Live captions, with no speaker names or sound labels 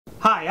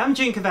Hi, I'm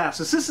Gene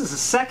Cavazos. This is the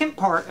second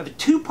part of a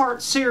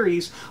two-part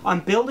series on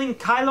building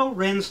Kylo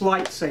Ren's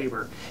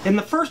lightsaber. In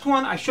the first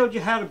one, I showed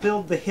you how to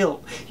build the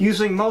hilt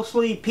using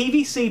mostly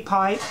PVC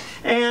pipe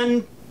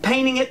and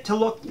painting it to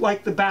look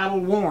like the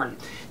battle-worn.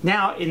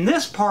 Now, in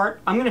this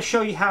part, I'm going to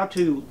show you how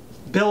to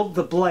build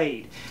the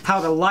blade, how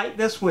to light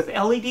this with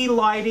LED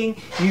lighting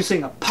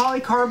using a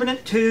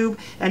polycarbonate tube,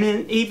 and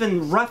then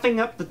even roughing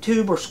up the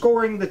tube or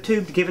scoring the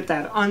tube to give it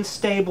that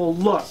unstable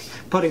look,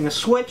 putting a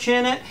switch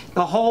in it,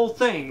 the whole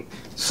thing.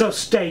 So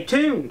stay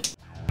tuned.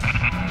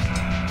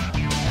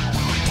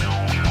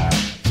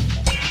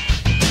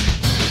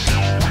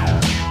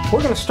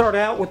 We're going to start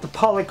out with the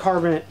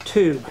polycarbonate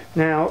tube.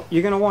 Now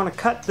you're going to want to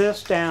cut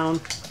this down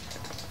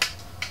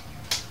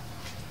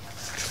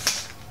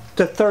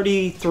to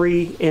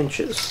 33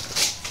 inches.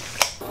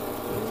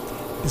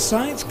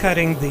 Besides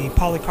cutting the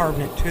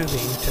polycarbonate tubing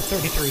to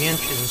 33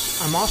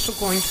 inches, I'm also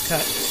going to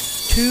cut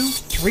 2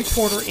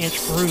 3/4 inch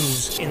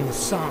grooves in the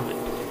side.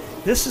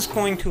 This is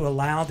going to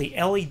allow the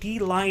LED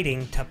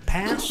lighting to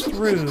pass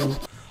through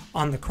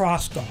on the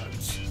cross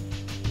guards.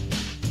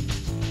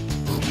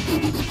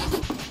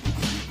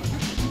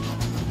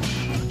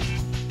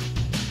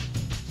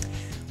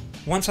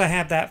 Once I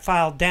have that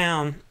filed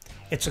down,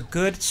 it's a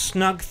good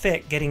snug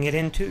fit getting it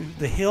into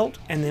the hilt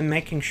and then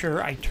making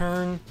sure I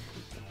turn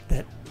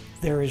that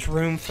there is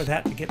room for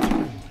that to get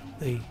through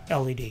the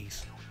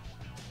LEDs.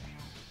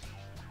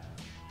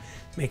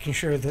 Making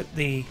sure that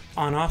the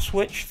on-off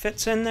switch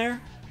fits in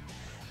there.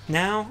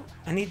 Now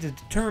I need to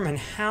determine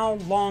how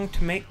long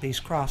to make these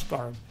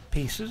crossguard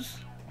pieces.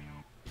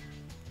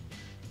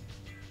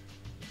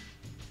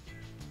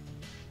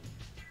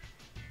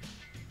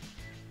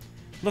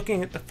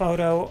 Looking at the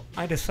photo,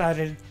 I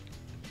decided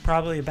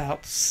probably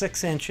about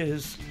 6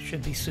 inches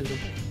should be suitable.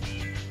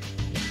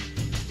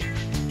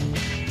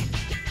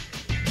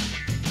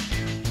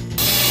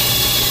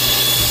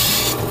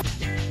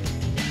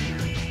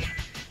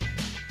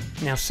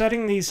 Now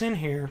setting these in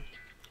here,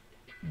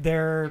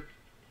 they're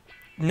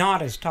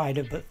not as tight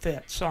of a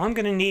fit, so I'm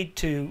going to need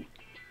to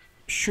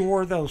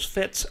shore those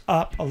fits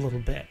up a little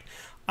bit.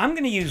 I'm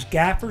going to use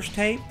gaffer's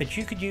tape, but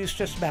you could use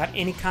just about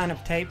any kind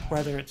of tape,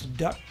 whether it's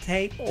duct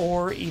tape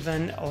or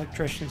even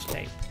electrician's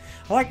tape.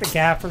 I like the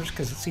gaffers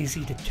because it's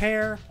easy to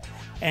tear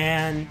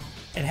and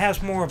it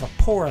has more of a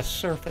porous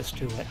surface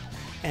to it,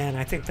 and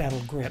I think that'll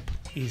grip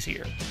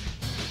easier.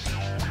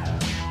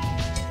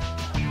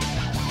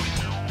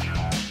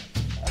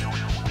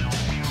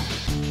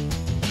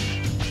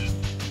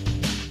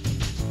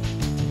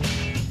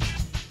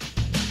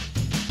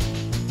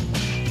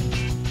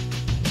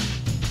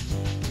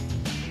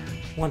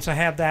 Once I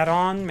have that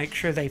on, make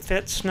sure they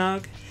fit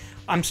snug.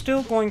 I'm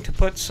still going to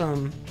put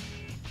some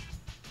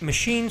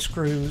machine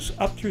screws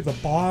up through the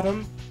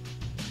bottom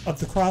of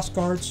the cross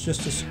guards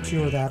just to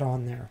secure that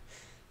on there.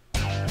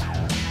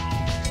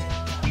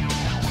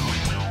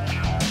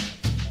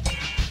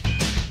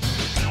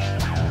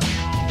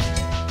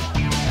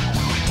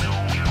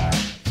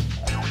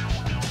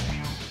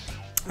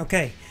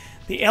 Okay,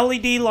 the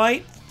LED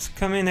lights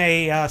come in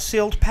a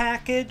sealed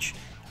package,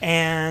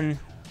 and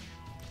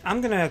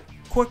I'm going to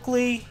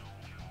quickly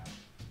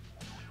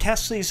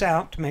test these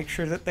out to make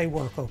sure that they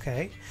work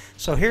okay.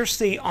 So here's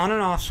the on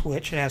and off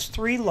switch. It has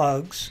 3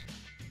 lugs,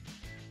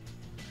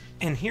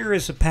 and here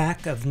is a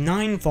pack of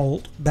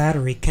 9-volt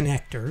battery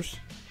connectors.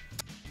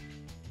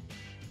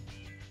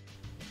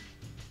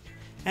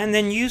 And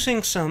then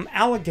using some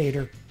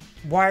alligator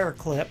wire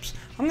clips,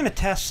 I'm going to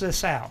test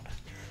this out.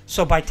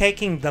 So by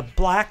taking the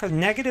black or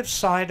negative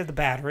side of the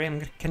battery, I'm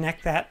going to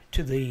connect that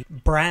to the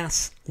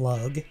brass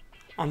lug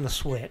on the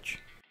switch.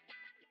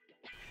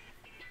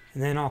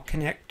 And then I'll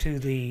connect to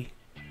the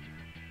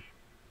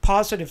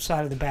positive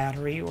side of the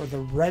battery, or the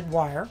red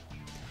wire,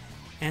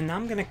 and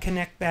I'm going to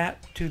connect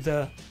that to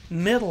the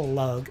middle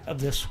lug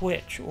of the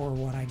switch, or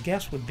what I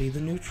guess would be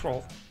the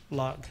neutral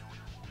lug.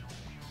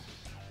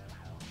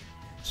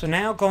 So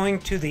now going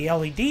to the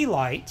LED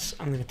lights,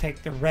 I'm going to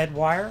take the red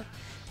wire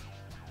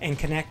and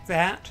connect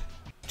that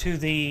to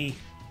the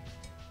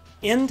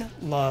end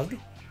lug,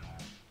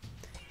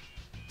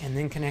 and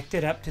then connect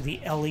it up to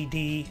the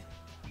LED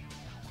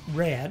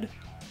red.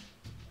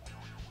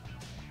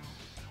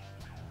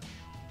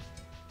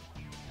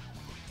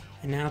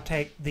 And now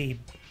take the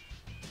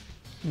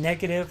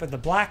negative or the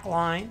black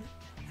line,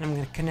 and I'm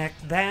going to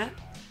connect that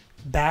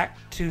back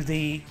to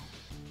the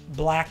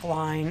black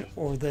line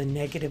or the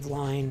negative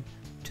line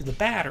to the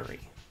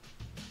battery.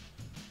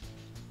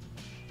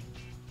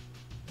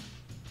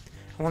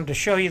 I wanted to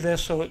show you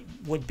this so it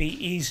would be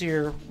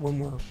easier when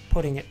we're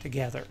putting it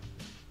together.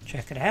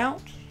 Check it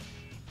out.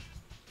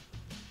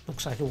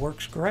 Looks like it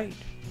works great.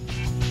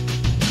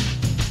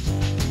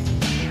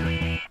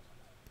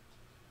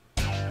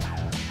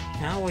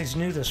 I always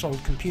knew this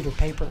old computer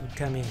paper would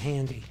come in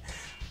handy.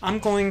 I'm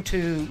going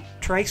to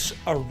trace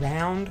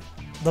around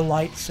the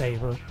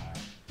lightsaber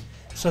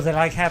so that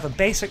I have a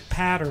basic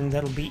pattern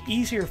that'll be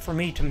easier for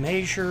me to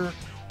measure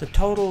the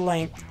total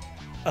length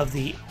of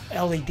the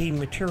LED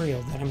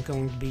material that I'm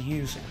going to be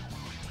using.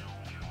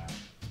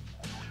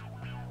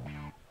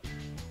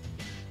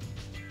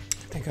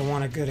 I think I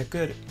want to get a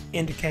good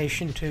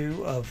indication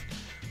too of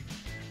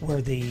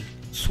where the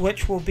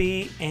switch will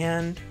be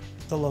and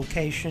the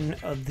location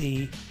of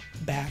the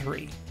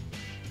battery.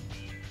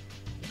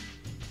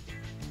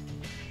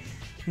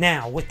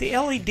 Now with the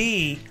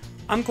LED,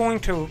 I'm going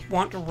to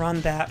want to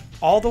run that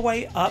all the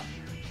way up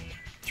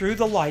through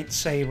the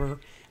lightsaber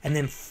and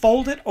then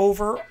fold it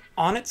over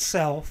on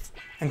itself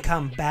and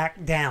come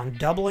back down,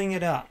 doubling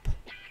it up.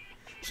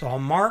 So I'll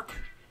mark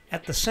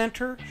at the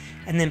center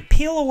and then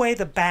peel away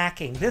the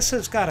backing. This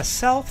has got a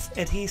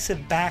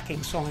self-adhesive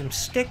backing, so I'm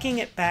sticking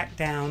it back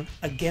down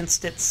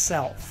against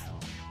itself.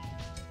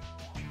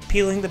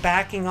 Peeling the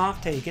backing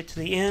off till you get to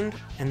the end,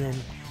 and then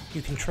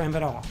you can trim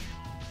it off.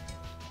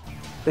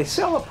 They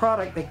sell a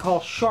product they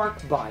call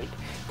Shark Bite.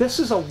 This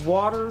is a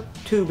water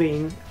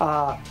tubing.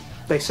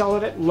 They sell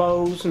it at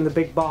Lowe's and the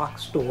big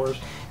box stores,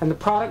 and the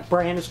product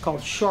brand is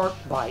called Shark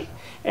Bite.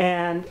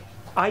 And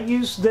I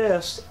use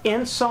this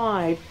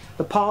inside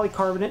the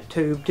polycarbonate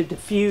tube to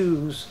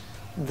diffuse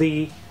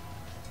the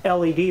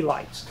LED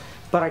lights.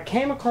 But I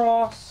came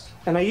across,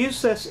 and I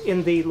used this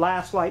in the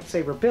last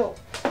lightsaber build,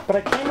 but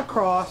I came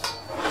across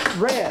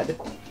red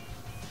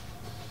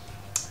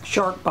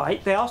Shark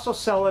Bite. They also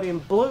sell it in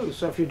blue,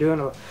 so if you're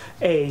doing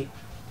a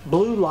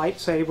blue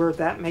lightsaber,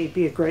 that may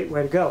be a great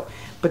way to go.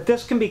 But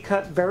this can be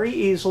cut very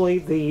easily.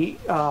 The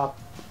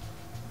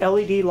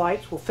LED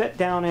lights will fit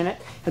down in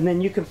it, and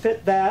then you can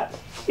fit that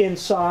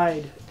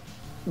inside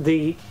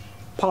the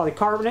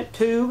polycarbonate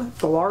tube,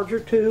 the larger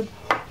tube,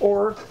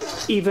 or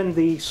even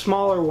the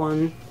smaller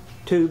one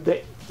tube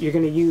that you're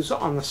going to use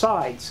on the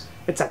sides.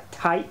 It's a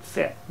tight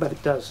fit, but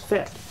it does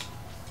fit.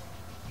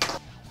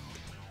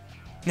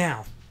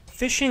 Now,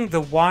 fishing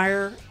the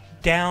wire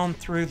down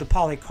through the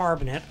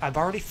polycarbonate, I've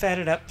already fed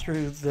it up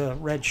through the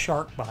red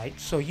Shark Bite.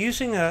 So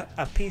using a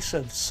piece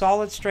of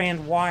solid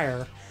strand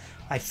wire,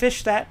 I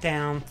fished that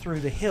down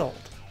through the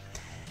hilt.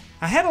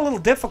 I had a little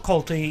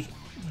difficulty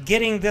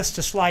getting this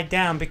to slide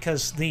down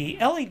because the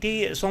LED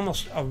is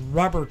almost a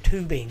rubber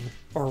tubing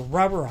or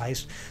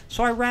rubberized,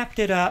 so I wrapped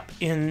it up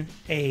in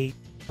a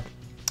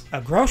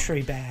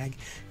grocery bag,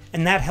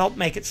 and that helped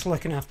make it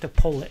slick enough to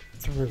pull it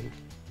through.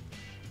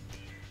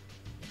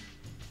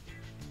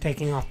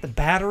 Taking off the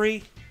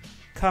battery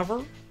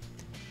cover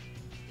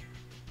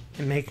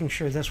and making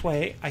sure this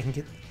way I can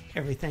get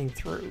everything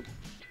through.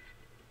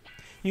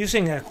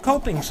 Using a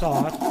coping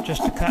saw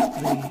just to cut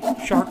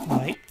the Shark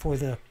Bite for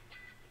the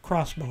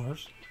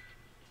crossbars.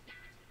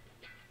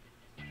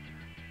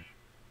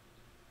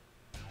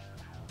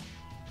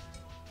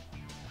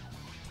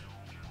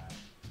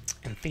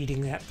 And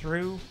feeding that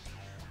through,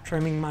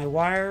 trimming my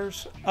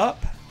wires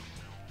up,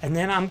 and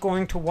then I'm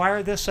going to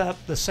wire this up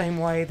the same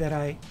way that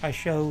I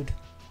showed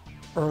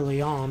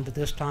early on, but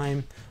this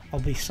time I'll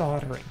be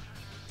soldering.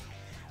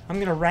 I'm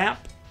going to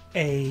wrap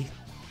a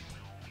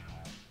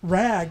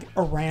rag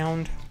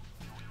around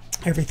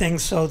everything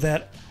so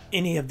that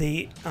any of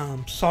the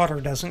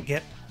solder doesn't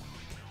get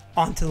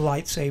onto the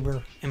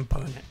lightsaber and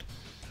burn it.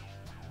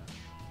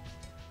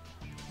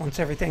 Once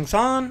everything's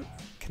on,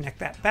 connect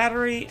that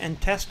battery and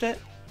test it.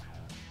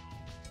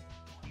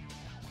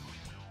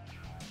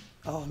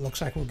 Oh, it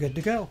looks like we're good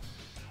to go.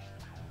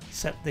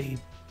 Set the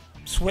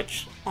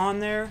switch on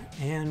there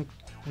and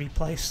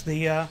replace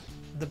the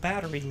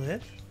battery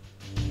lid.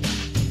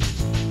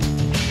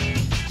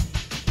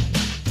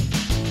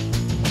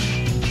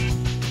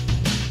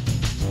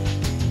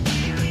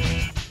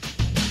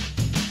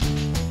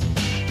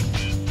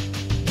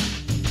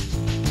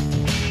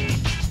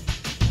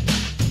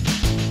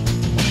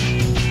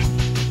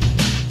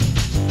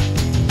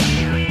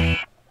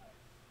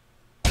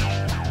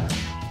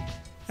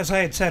 As I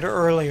had said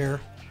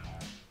earlier,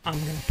 I'm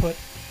going to put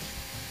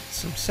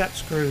some set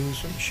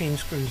screws or machine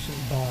screws in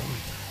the bottom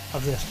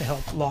of this to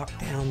help lock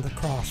down the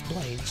cross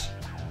blades.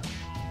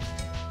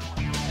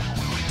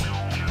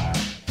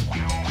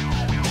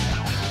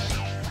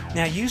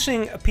 Now,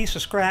 using a piece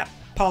of scrap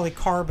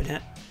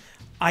polycarbonate,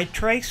 I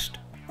traced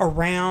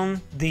around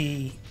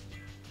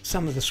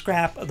some of the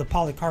scrap of the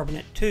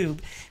polycarbonate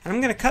tube, and I'm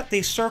going to cut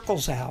these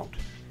circles out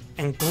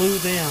and glue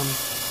them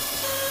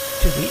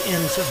to the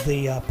ends of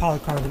the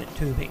polycarbonate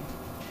tubing.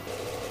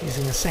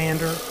 Using a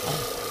sander, I'll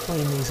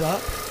clean these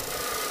up.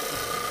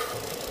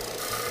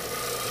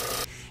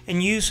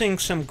 And using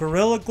some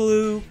Gorilla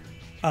Glue,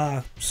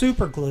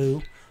 super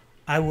glue,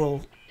 I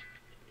will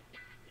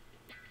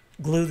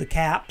glue the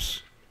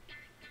caps.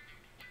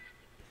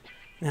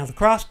 Now the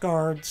cross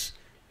guards,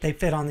 they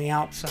fit on the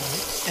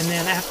outside. And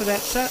then after that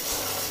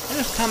sets, I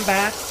just come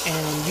back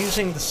and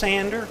using the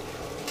sander,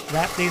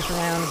 wrap these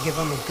around and give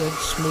them a good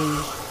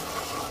smooth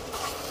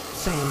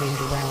sanding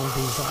to round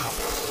these off.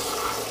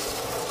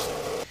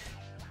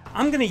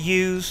 I'm going to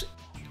use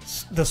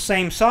the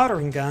same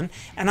soldering gun,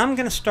 and I'm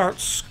going to start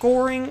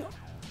scoring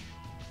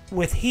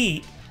with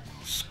heat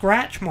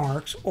scratch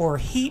marks or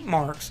heat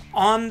marks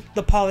on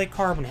the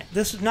polycarbonate.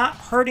 This is not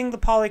hurting the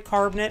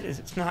polycarbonate.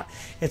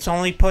 It's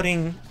only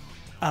putting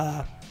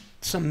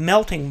some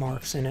melting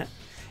marks in it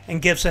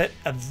and gives it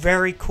a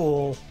very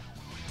cool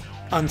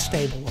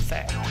unstable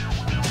effect.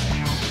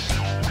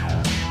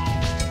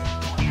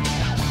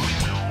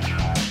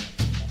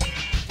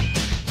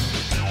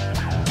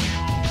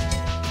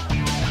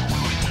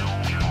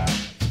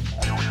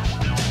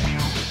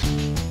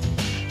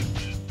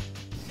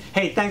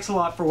 Hey, thanks a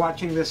lot for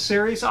watching this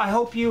series. I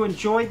hope you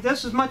enjoyed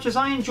this as much as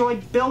I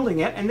enjoyed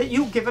building it, and that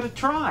you'll give it a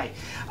try.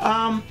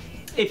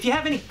 If you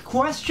have any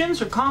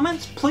questions or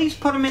comments, please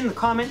put them in the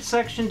comment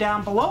section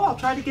down below. I'll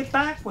try to get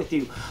back with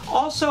you.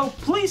 Also,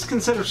 please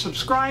consider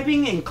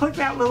subscribing and click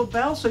that little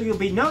bell so you'll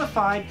be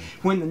notified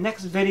when the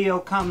next video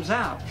comes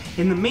out.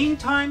 In the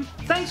meantime,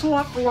 thanks a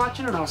lot for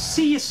watching, and I'll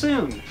see you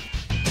soon.